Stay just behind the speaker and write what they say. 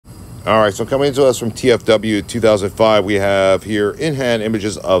All right, so coming to us from TFW 2005, we have here in-hand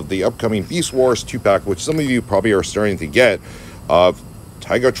images of the upcoming Beast Wars 2-pack, which some of you probably are starting to get, of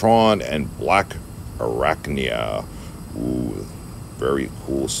Tigatron and Blackarachnia. Ooh, very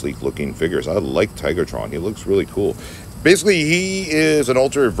cool, sleek-looking figures. I like Tigatron. He looks really cool. Basically, he is an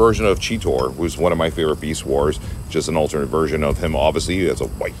alternate version of Cheetor, who's one of my favorite Beast Wars. Just an alternate version of him, obviously. He has a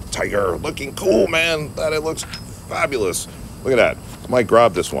white tiger. Looking cool, man. That it looks fabulous. Look at that. I might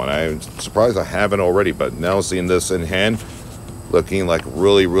grab this one. I'm surprised I haven't already, but now seeing this in hand, looking like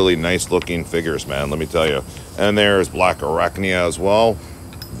really, really nice looking figures, man, let me tell you. And there's Blackarachnia as well.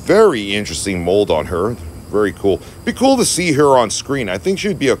 Very interesting mold on her. Very cool. Be cool to see her on screen. I think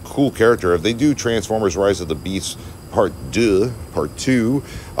she'd be a cool character if they do Transformers Rise of the Beasts Part 2.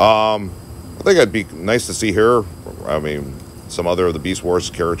 I think it'd be nice to see her. I mean, some other of the Beast Wars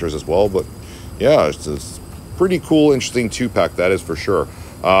characters as well, but yeah, it's pretty cool, interesting 2-pack, that is for sure.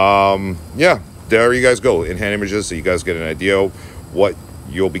 Yeah, there you guys go, in-hand images, so you guys get an idea what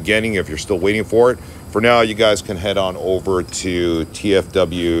you'll be getting if you're still waiting for it. For now, you guys can head on over to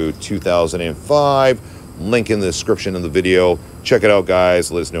TFW 2005, link in the description of the video. Check it out,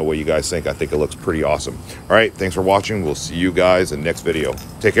 guys. Let us know what you guys think. I think it looks pretty awesome. All right, thanks for watching. We'll see you guys in the next video.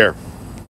 Take care.